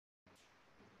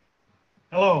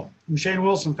Hello, I'm Shane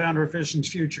Wilson, founder of Fishing's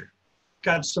Future.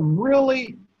 Got some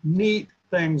really neat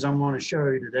things I want to show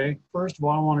you today. First of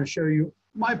all, I want to show you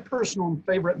my personal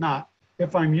favorite knot.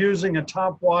 If I'm using a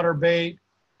top water bait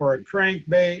or a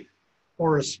crankbait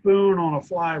or a spoon on a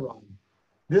fly rod,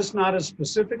 this knot is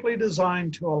specifically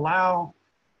designed to allow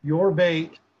your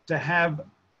bait to have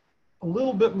a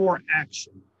little bit more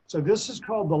action. So this is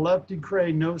called the Lefty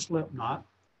Kreh no slip knot,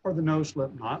 or the no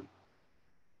slip knot.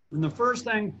 And the first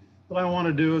thing that I want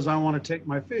to do is I want to take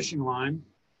my fishing line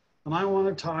and I want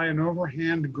to tie an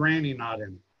overhand granny knot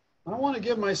in it. I want to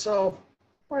give myself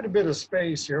quite a bit of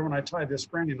space here when I tie this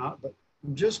granny knot, but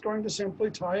I'm just going to simply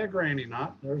tie a granny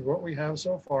knot. There's what we have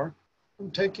so far.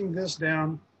 I'm taking this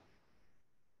down.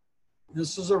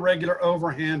 This is a regular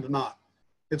overhand knot.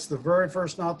 It's the very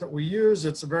first knot that we use.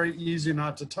 It's a very easy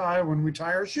knot to tie. When we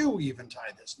tie our shoe, we even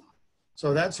tie this knot.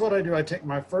 So that's what I do. I take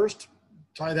my first,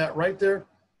 tie that right there,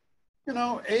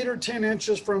 8 or 10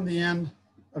 inches from the end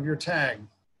of your tag.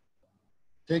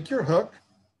 Take your hook.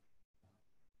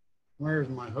 Where's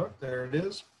my hook? There it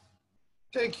is.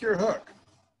 Take your hook.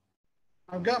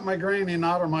 I've got my granny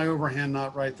knot or my overhand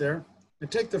knot right there. I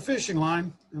take the fishing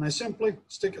line and I simply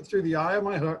stick it through the eye of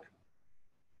my hook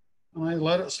and I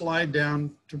let it slide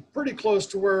down to pretty close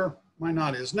to where my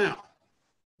knot is. Now,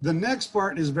 the next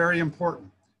part is very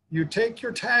important. You take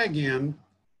your tag in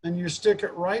and you stick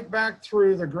it right back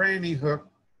through the granny hook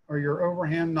or your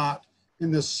overhand knot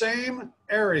in the same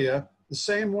area, the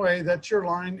same way that your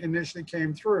line initially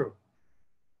came through.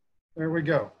 There we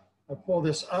go. I pull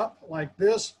this up like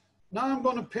this. Now I'm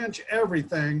going to pinch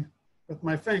everything with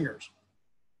my fingers.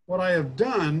 What I have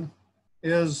done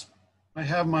is I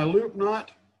have my loop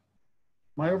knot,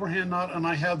 my overhand knot, and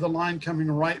I have the line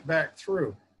coming right back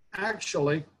through.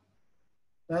 Actually,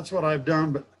 that's what I've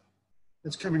done, but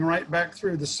it's coming right back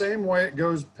through the same way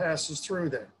it passes through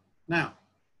there. Now,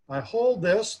 I hold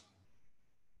this,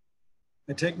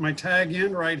 I take my tag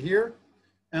in right here,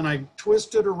 and I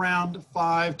twist it around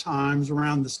 5 times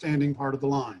around the standing part of the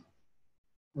line.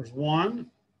 There's 1,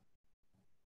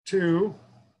 2,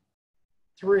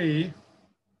 3,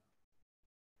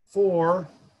 4,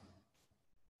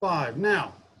 5.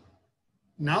 Now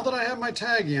that I have my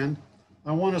tag in,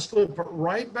 I want to slip it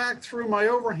right back through my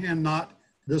overhand knot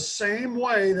the same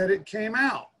way that it came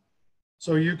out.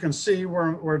 So you can see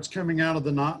where it's coming out of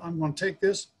the knot. I'm going to take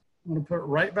this, I'm going to put it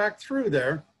right back through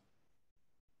there,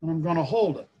 and I'm going to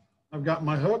hold it. I've got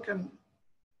my hook, and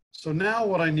so now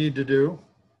what I need to do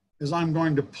is I'm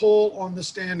going to pull on the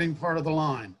standing part of the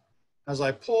line. As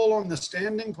I pull on the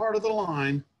standing part of the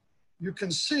line, you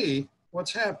can see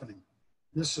what's happening.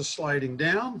 This is sliding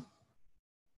down,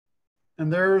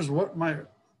 and there's what my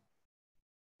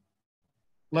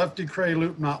Lefty Kreh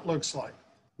loop knot looks like.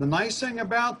 The nice thing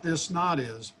about this knot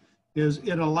is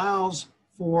it allows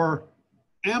for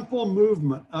ample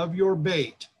movement of your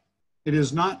bait. It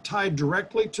is not tied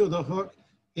directly to the hook.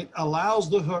 It allows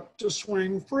the hook to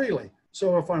swing freely.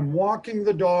 So if I'm walking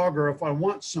the dog, or if I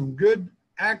want some good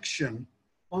action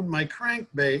on my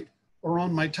crankbait or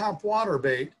on my top water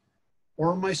bait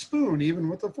or my spoon, even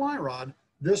with the fly rod,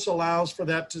 this allows for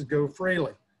that to go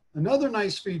freely. Another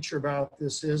nice feature about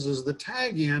this is the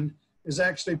tag end is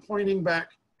actually pointing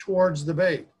back towards the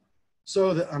bait.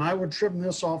 So that, and I would trim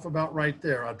this off about right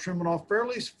there. I'd trim it off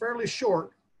fairly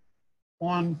short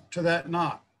on to that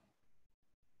knot.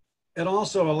 It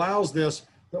also allows this,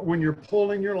 that when you're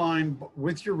pulling your line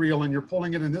with your reel and you're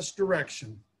pulling it in this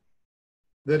direction,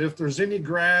 that if there's any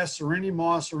grass or any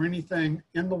moss or anything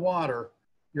in the water,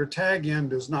 your tag end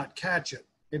does not catch it.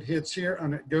 It hits here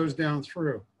and it goes down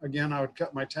through. Again, I would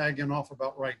cut my tag end off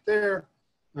about right there,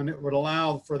 and it would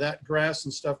allow for that grass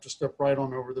and stuff to slip right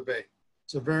on over the bait.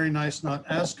 It's a very nice knot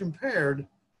as compared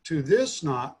to this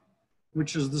knot,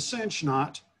 which is the cinch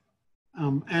knot,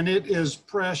 and it is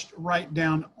pressed right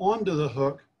down onto the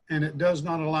hook, and it does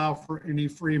not allow for any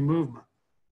free movement.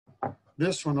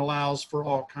 This one allows for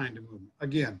all kind of movement.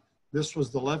 Again, this was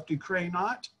the Lefty Kreh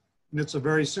knot, and it's a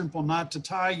very simple knot to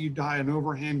tie. You tie an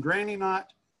overhand granny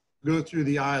knot, go through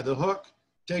the eye of the hook,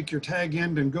 take your tag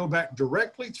end and go back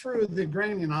directly through the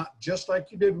granny knot, just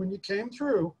like you did when you came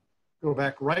through. Go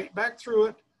right back through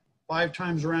it, 5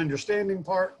 times around your standing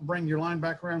part, bring your line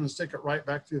back around and stick it right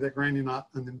back through that granny knot,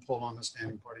 and then pull on the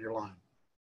standing part of your line.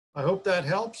 I hope that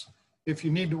helps. If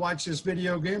you need to watch this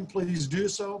video again, please do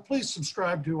so. Please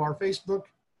subscribe to our Facebook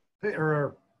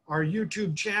or our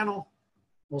YouTube channel.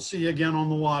 We'll see you again on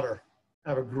the water.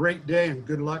 Have a great day and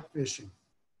good luck fishing.